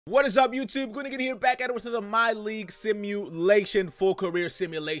What is up, YouTube? Goonigan here, back at it with the My League Simulation full career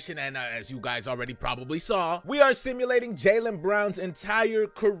simulation, and as you guys already probably saw, we are simulating Jaylen Brown's entire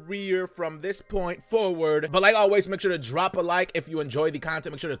career from this point forward. But like always, make sure to drop a like if you enjoy the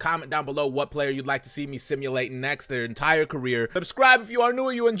content. Make sure to comment down below what player you'd like to see me simulate next, their entire career. Subscribe if you are new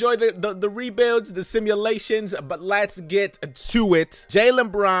or you enjoy the rebuilds, the simulations. But let's get to it.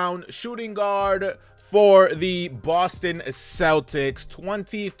 Jaylen Brown, shooting guard for the Boston Celtics,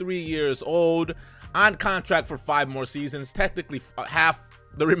 23 years old, on contract for 5 more seasons, technically half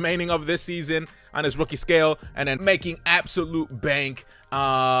the remaining of this season on his rookie scale, and then making absolute bank.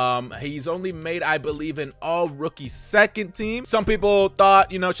 He's only made, I believe, an all-rookie second team. Some people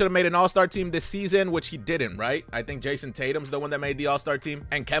thought, should have made an all-star team this season, which he didn't, right? I think Jason Tatum's the one that made the all-star team,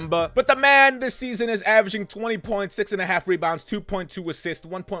 and Kemba. But the man this season is averaging 20 points, 6.5 rebounds, 2.2 assists,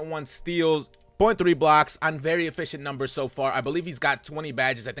 1.1 steals, 0.3 blocks on very efficient numbers so far. I believe he's got 20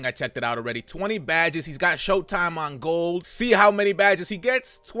 badges. I think I checked it out already. 20 badges. He's got Showtime on gold. See how many badges he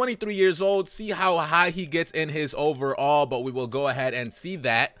gets. 23 years old. See how high he gets in his overall, but we will go ahead and see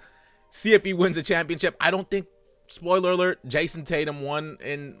that. See if he wins a championship. I don't think, spoiler alert, Jason Tatum won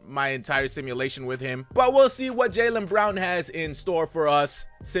in my entire simulation with him, but we'll see what Jaylen Brown has in store for us.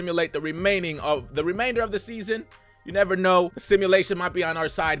 Simulate the remainder of the season. You never know. The simulation might be on our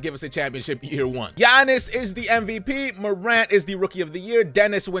side. Give us a championship year 1. Giannis is the MVP. Morant is the rookie of the year.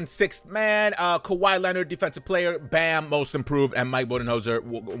 Dennis wins 6th man. Kawhi Leonard, defensive player. Bam, most improved. And Mike Budenholzer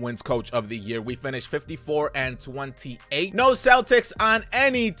wins coach of the year. We finished 54 and 28. No Celtics on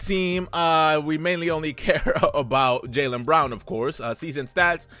any team. We mainly only care about Jaylen Brown, of course. Season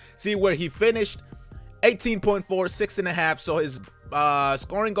stats. See where he finished. 18.4, 6.5. So his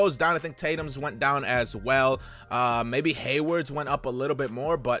scoring goes down. I think Tatum's went down as well. Maybe Hayward's went up a little bit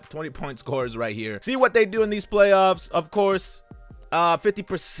more, but 20-point scores right here. See what they do in these playoffs. Of course,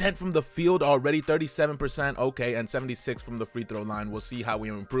 50% from the field already, 37%, okay, and 76 from the free throw line. We'll see how we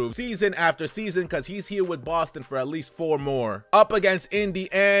improve season after season, because he's here with Boston for at least 4 more. Up against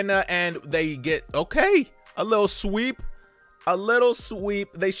Indiana, and they get, okay, a little sweep. A little sweep.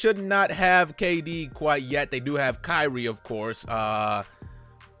 They should not have KD quite yet. They do have Kyrie, of course.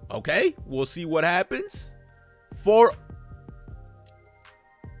 Okay, we'll see what happens. Oh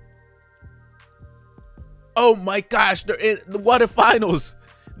my gosh, they're in the quarterfinals.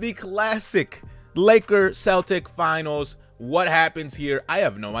 The classic Laker-Celtic finals. What happens here? I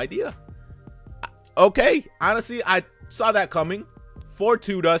have no idea. Okay, honestly, I saw that coming.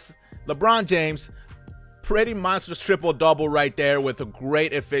 4-2'd us. LeBron James, pretty monstrous triple-double right there with a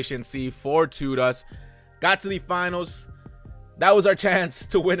great efficiency. 4-2'd us. Got to the finals. That was our chance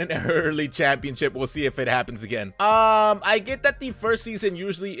to win an early championship. We'll see if it happens again. I get that the first season,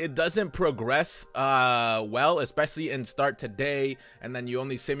 usually it doesn't progress well, especially in start today, and then you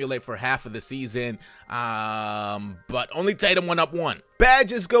only simulate for half of the season. But only Tatum went up 1.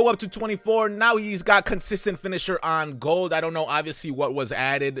 Badges go up to 24. Now he's got consistent finisher on gold. I don't know, obviously, what was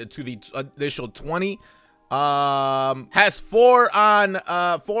added to the initial 20. Has 4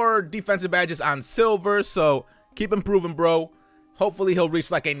 defensive badges on silver, so keep improving, bro. Hopefully he'll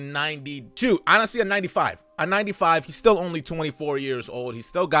reach like a 92. Honestly, a 95. A 95. He's still only 24 years old. He's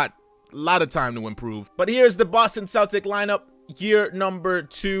still got a lot of time to improve. But here's the Boston Celtic lineup. Year number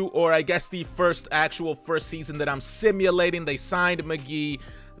 2, or I guess the first season that I'm simulating. They signed McGee.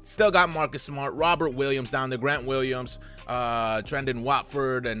 Still got Marcus Smart, Robert Williams down there, Grant Williams, Trendon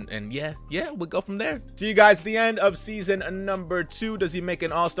Watford, and yeah, we'll go from there. See you guys at the end of season number 2. Does he make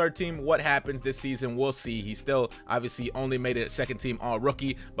an all-star team? What happens this season? We'll see. He still obviously only made it second team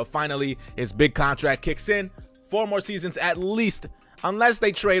all-rookie, but finally his big contract kicks in. 4 more seasons at least, unless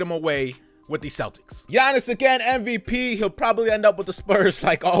they trade him away with the Celtics. Giannis again, MVP. He'll probably end up with the Spurs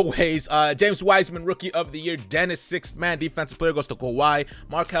like always. James Wiseman, rookie of the year. Dennis, 6th man defensive player, goes to Kawhi.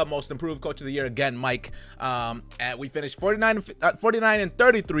 Markel, most improved coach of the year again, Mike. We finished 49 and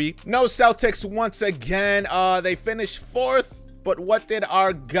 33. No Celtics once again. They finished 4th. But what did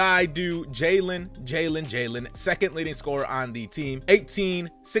our guy do? Jaylen, second leading scorer on the team. 18,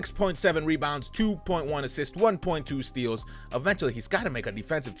 6.7 rebounds, 2.1 assists, 1.2 steals. Eventually, he's got to make a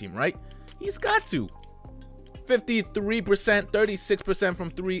defensive team, right? He's got to. 53%, 36%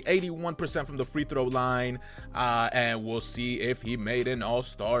 from 3, 81% from the free throw line. And we'll see if he made an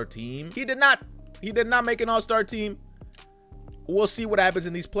all-star team. He did not. He did not make an all-star team. We'll see what happens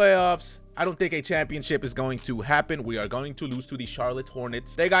in these playoffs. I don't think a championship is going to happen. We are going to lose to the Charlotte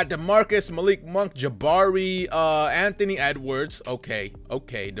Hornets. They got DeMarcus, Malik Monk, Jabari, Anthony Edwards. Okay.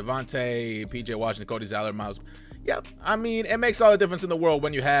 Devontae, PJ Washington, Cody Zeller, Miles. Yep. I mean, it makes all the difference in the world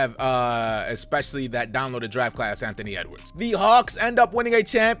when you have, especially that downloaded draft class, Anthony Edwards. The Hawks end up winning a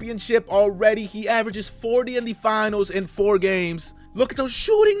championship already. He averages 40 in the finals in 4 games. Look at those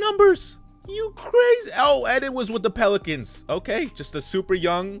shooting numbers. You crazy. Oh, and it was with the Pelicans. Okay, just a super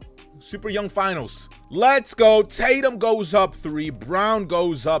young finals. Let's go. Tatum goes up 3, Brown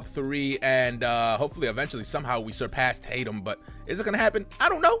goes up 3, and hopefully eventually somehow we surpass Tatum, but is it gonna happen? I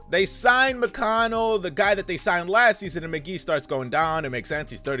don't know. They signed McConnell, the guy that they signed last season, and McGee starts going down. It makes sense.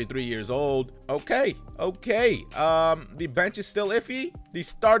 He's 33 years old. Okay. The bench is still iffy. The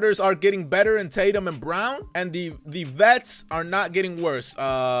starters are getting better in Tatum and Brown, and the vets are not getting worse,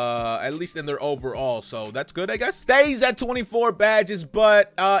 at least in their overall, so that's good, I guess. Stays at 24 badges,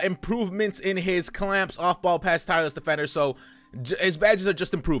 but improvements in his clamps, off-ball pass, tireless defender, so his badges are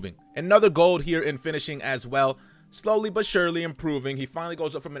just improving. Another gold here in finishing as well. Slowly but surely improving. He finally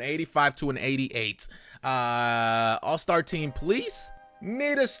goes up from an 85 to an 88. All-star team, please.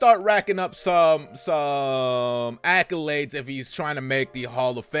 Need to start racking up some accolades if he's trying to make the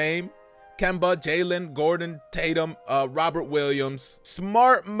Hall of Fame. Kemba, Jaylen, Gordon, Tatum, Robert Williams,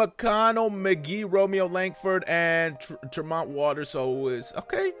 Smart, McConnell, McGee, Romeo Langford, and Tremont Waters. So it's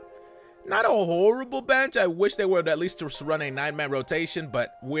okay. Not a horrible bench. I wish they would at least just run a 9-man rotation,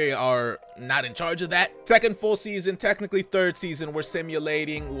 but we are not in charge of that. Second full season, technically 3rd season we're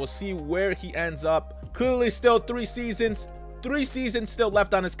simulating. We'll see where he ends up. Clearly still 3 seasons. 3 seasons still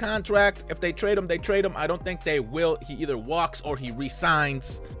left on his contract. If they trade him, they trade him. I don't think they will. He either walks or he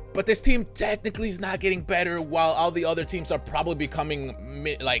resigns. But this team technically is not getting better, while all the other teams are probably becoming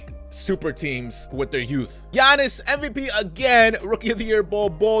like super teams with their youth. Giannis, MVP again. Rookie of the Year, Bull,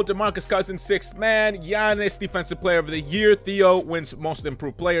 DeMarcus Cousins, 6th man. Giannis, Defensive Player of the Year. Theo wins Most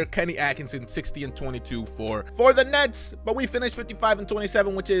Improved Player. Kenny Atkinson, 60 and 22 for the Nets. But we finished 55 and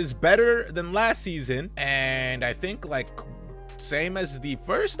 27, which is better than last season. And I think like same as the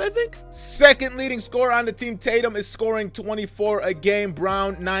first, I think. Second leading scorer on the team, Tatum, is scoring 24 a game.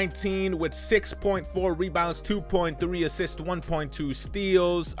 Brown, 19 with 6.4 rebounds, 2.3 assists, 1.2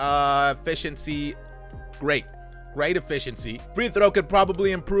 steals. Efficiency, great efficiency. Free throw could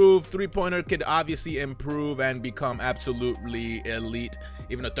probably improve. 3-pointer could obviously improve and become absolutely elite.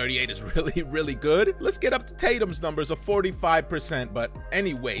 Even though 38 is really good. Let's get up to Tatum's numbers of 45%. But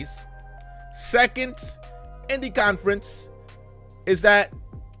anyways, second in the conference. Is that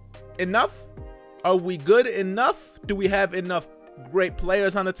enough? Are we good enough? Do we have enough great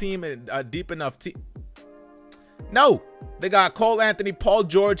players on the team and a deep enough team? No. They got Cole Anthony, Paul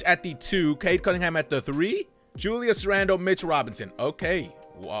George at the 2, Cade Cunningham at the 3, Julius Randle, Mitch Robinson. Okay.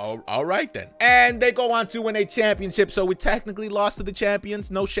 Well, all right then. And they go on to win a championship, so we technically lost to the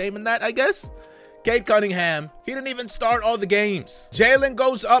champions. No shame in that, I guess. Cade Cunningham, he didn't even start all the games. Jaylen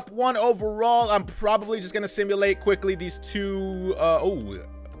goes up 1 overall. I'm probably just gonna simulate quickly these 2.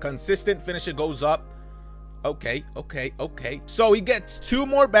 Consistent finisher goes up. Okay. So he gets 2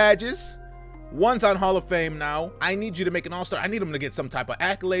 more badges. One's on Hall of Fame now. I need you to make an all-star. I need him to get some type of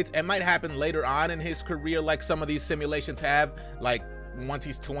accolades. It might happen later on in his career, like some of these simulations have, like once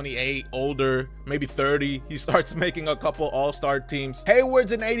he's 28, older, maybe 30, he starts making a couple all-star teams.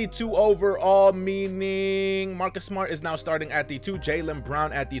 Hayward's an 82 overall, meaning Marcus Smart is now starting at the 2, Jaylen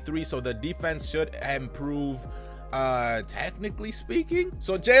Brown at the 3, so the defense should improve, technically speaking.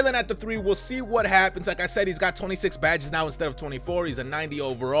 So Jaylen at the 3, we'll see what happens. Like I said, he's got 26 badges now instead of 24. He's a 90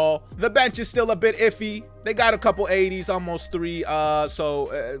 overall. The bench is still a bit iffy. They got a couple 80s, almost 3,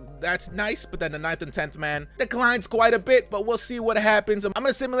 so that's nice. But then the 9th and 10th man declines quite a bit, but we'll see what happens. I'm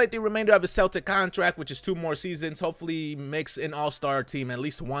gonna simulate the remainder of his Celtic contract, which is 2 more seasons. Hopefully he makes an all-star team at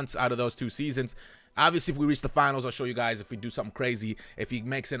least once out of those 2 seasons. Obviously, if we reach the finals, I'll show you guys. If we do something crazy, if he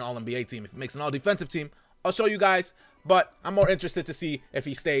makes an all-NBA team, if he makes an all-defensive team, I'll show you guys. But I'm more interested to see if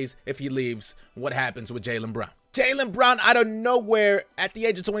he stays, if he leaves, what happens with Jaylen Brown. Jaylen Brown, out of nowhere, at the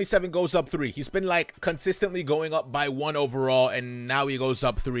age of 27, goes up 3. He's been like consistently going up by 1 overall, and now he goes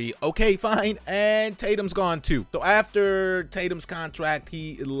up 3. Okay, fine. And Tatum's gone too. So after Tatum's contract,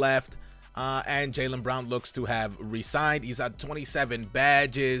 he left. And Jaylen Brown looks to have resigned. He's at 27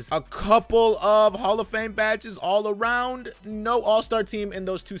 badges, a couple of Hall of Fame badges all around. No all-star team in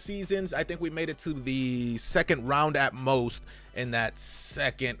those 2 seasons. I think we made it to the 2nd round at most in that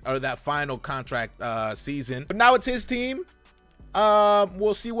that final contract season. But now it's his team.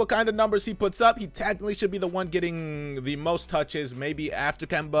 We'll see what kind of numbers he puts up. He technically should be the one getting the most touches, maybe after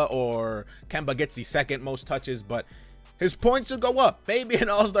Kemba, or Kemba gets the 2nd most touches, but His points should go up. Maybe an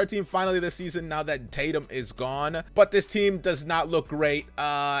all-star team finally this season now that Tatum is gone. But this team does not look great,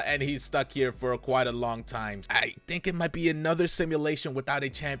 and he's stuck here for quite a long time. I think it might be another simulation without a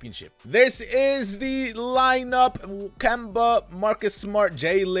championship. This is the lineup. Kemba, Marcus Smart,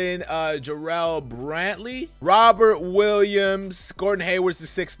 Jaylen, Jarrell Brantley, Robert Williams, Gordon Hayward's the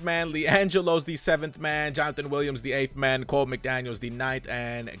 6th man, LiAngelo's the 7th man, Jonathan Williams the 8th man, Cole McDaniel's the 9th,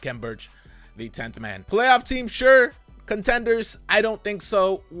 and Kem Birch the 10th man. Playoff team, sure. Contenders, I don't think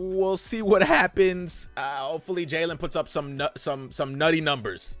so. We'll see what happens. Hopefully Jaylen puts up some nutty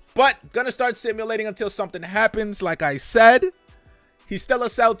numbers. But gonna start simulating until something happens. Like I said, he's still a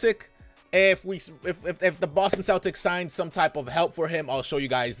Celtic. If the Boston Celtics sign some type of help for him, I'll show you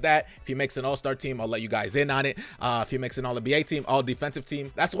guys that. If he makes an all-star team, I'll let you guys in on it. If he makes an all-NBA team, all-defensive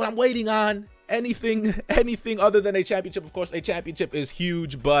team, that's what I'm waiting on. Anything other than a championship. Of course, a championship is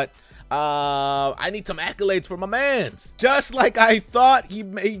huge, but I need some accolades for my mans. Just like I thought, he's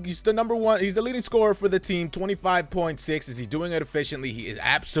the #1. He's the leading scorer for the team, 25.6. Is he doing it efficiently? He is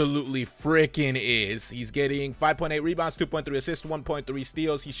absolutely freaking is. He's getting 5.8 rebounds, 2.3 assists, 1.3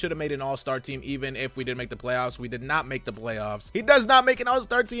 steals. He should have made an all-star team even if we didn't make the playoffs. We did not make the playoffs. He does not make an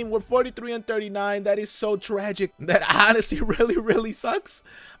all-star team. We're 43 and 39. That is so tragic. That honestly really sucks.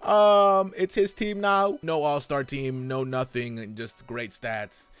 It's his team now. No all-star team, no nothing, just great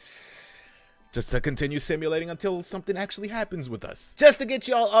stats. Just to continue simulating until something actually happens with us. Just to get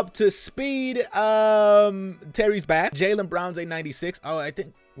y'all up to speed, Terry's back. Jaylen Brown's a 96. Oh, I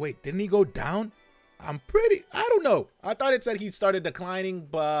think, wait, didn't he go down? I don't know. I thought it said he started declining,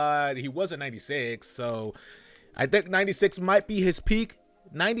 but he was a 96. So I think 96 might be his peak.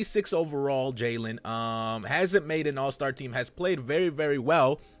 96 overall, Jaylen. Hasn't made an all-star team. Has played very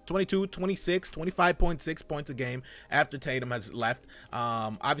well. 22, 26, 25.6 points a game after Tatum has left.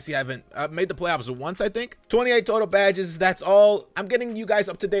 Obviously, I haven't made the playoffs once, I think. 28 total badges. That's all. I'm getting you guys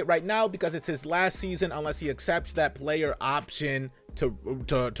up to date right now because it's his last season unless he accepts that player option to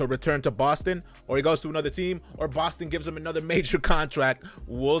return to Boston, or he goes to another team, or Boston gives him another major contract.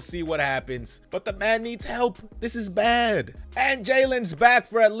 We'll see what happens, but the man needs help. This is bad. And Jaylen's back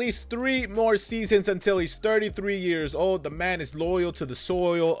for at least 3 more seasons until he's 33 years old. The man is loyal to the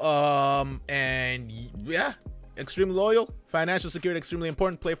soil, and yeah, extremely loyal. Financial security extremely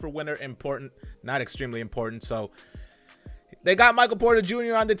important. Play for winner important, not extremely important. So they got Michael Porter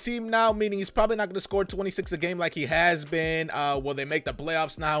Jr. on the team now, meaning he's probably not going to score 26 a game like he has been. Will they make the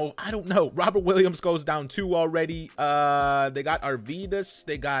playoffs now? I don't know. Robert Williams goes down 2 already. They got Arvidas.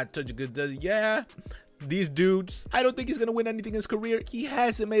 They got, yeah, these dudes. I don't think he's going to win anything in his career. He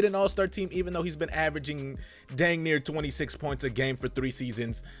hasn't made an all-star team, even though he's been averaging dang near 26 points a game for 3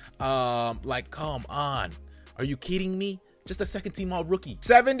 seasons. Like, come on. Are you kidding me? Just a second team all rookie.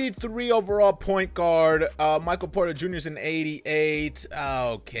 73 overall point guard. Michael Porter Jr. is an 88.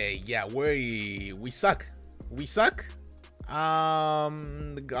 Okay, yeah, we suck. We suck.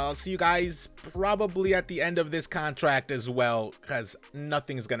 I'll see you guys probably at the end of this contract as well, because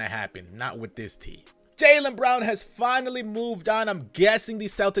nothing's gonna happen. Not with this team. Jaylen Brown has finally moved on. I'm guessing the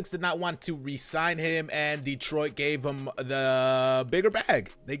Celtics did not want to re-sign him, and Detroit gave him the bigger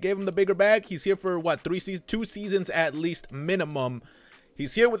bag. They gave him the bigger bag. He's here for what, 2 seasons at least minimum.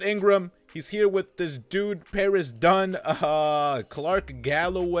 He's here with Ingram. He's here with this dude, Paris Dunn, Clark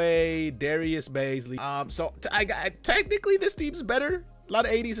Galloway, Darius Baisley. So technically this team's better. A lot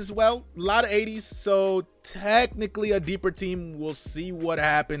of 80s as well. A lot of 80s. So technically a deeper team. We'll see what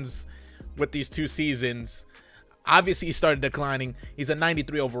happens with these 2 seasons. Obviously he started declining. He's a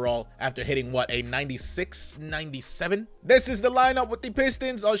 93 overall after hitting what, a 96, 97. This is the lineup with the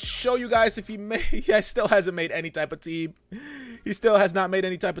Pistons. I'll show you guys if he still hasn't made any type of team. He still has not made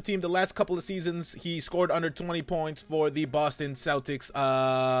any type of team. The last couple of seasons he scored under 20 points for the Boston Celtics.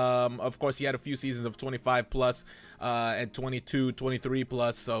 Of course he had a few seasons of 25 plus and 22, 23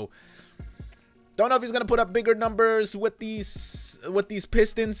 plus. So don't know if he's gonna put up bigger numbers with these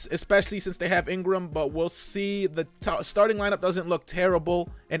Pistons, especially since they have Ingram, but we'll see. The starting lineup doesn't look terrible.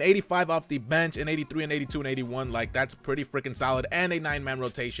 An 85 off the bench, an 83, an 82, and 81. Like, that's pretty freaking solid, and a 9-man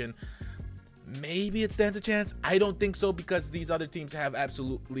rotation. Maybe it stands a chance. I don't think so, because these other teams have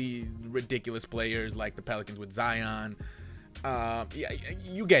absolutely ridiculous players, like the Pelicans with Zion. Yeah,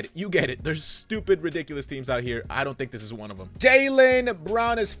 you get it. There's stupid, ridiculous teams out here. I don't think this is one of them. Jaylen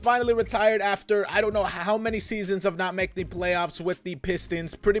Brown is finally retired after I don't know how many seasons of not making the playoffs with the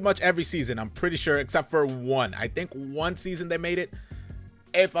Pistons. Pretty much every season, I'm pretty sure, except for one. I think one season they made it.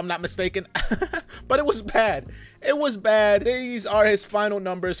 if I'm not mistaken. But it was bad. It was bad. These are his final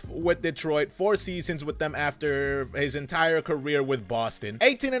numbers with Detroit. 4 seasons with them after his entire career with Boston.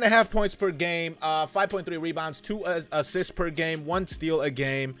 18.5 points per game, 5.3 rebounds, 2 assists per game, 1 steal a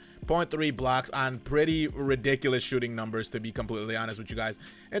game, 0.3 blocks on pretty ridiculous shooting numbers, to be completely honest with you guys,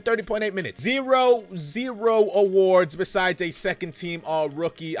 in 30.8 minutes. Zero awards besides a second team all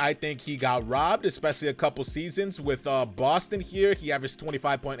rookie. I think he got robbed, especially a couple seasons with Boston here. He averaged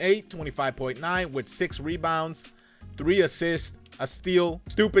 25.8, 25.9 with 6 rebounds, 3 assists, a steal.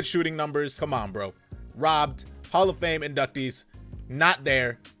 Stupid shooting numbers. Come on, bro. Robbed. Hall of Fame inductees. Not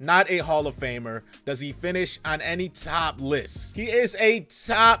there. Not a Hall of Famer. Does he finish on any top lists? He is a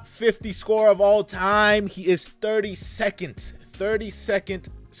top 50 scorer of all time. He is 32nd. 32nd.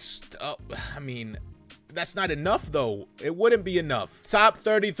 I mean, that's not enough, though. It wouldn't be enough. Top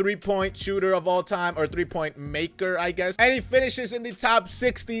 30 3-point shooter of all time, or 3-point maker, I guess. And he finishes in the top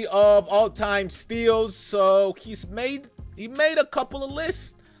 60 of all-time steals. So he made a couple of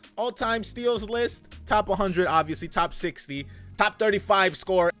lists. All-time steals list. Top 100, obviously. Top 60. Top 35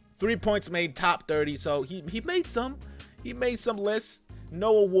 score, 3 points made, top 30. So he made some. He made some lists.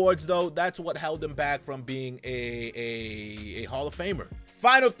 No awards, though. That's what held him back from being a Hall of Famer.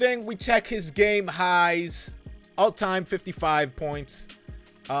 Final thing, we check his game highs. All-time 55 points.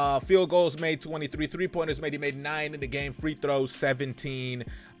 Field goals made 23. 3-pointers made. He made 9 in the game. Free throws 17.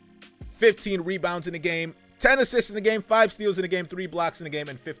 15 rebounds in the game. 10 assists in the game, 5 steals in the game, 3 blocks in the game,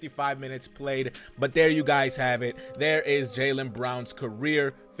 and 55 minutes played. But there you guys have it. There is Jaylen Brown's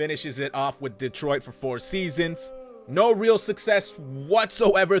career. Finishes it off with Detroit for 4 seasons. No real success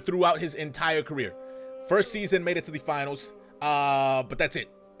whatsoever throughout his entire career. First season, made it to the finals. But that's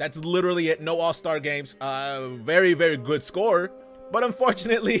it. That's literally it. No all-star games. Very, very good scorer. But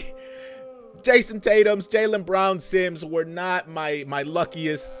unfortunately, Jason Tatum's, Jaylen Brown's Sims were not my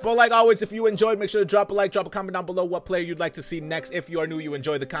luckiest. But like always, if you enjoyed, make sure to drop a like, drop a comment down below what player you'd like to see next. If you are new, you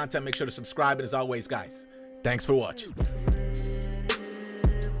enjoy the content, make sure to subscribe. And as always, guys, thanks for watching.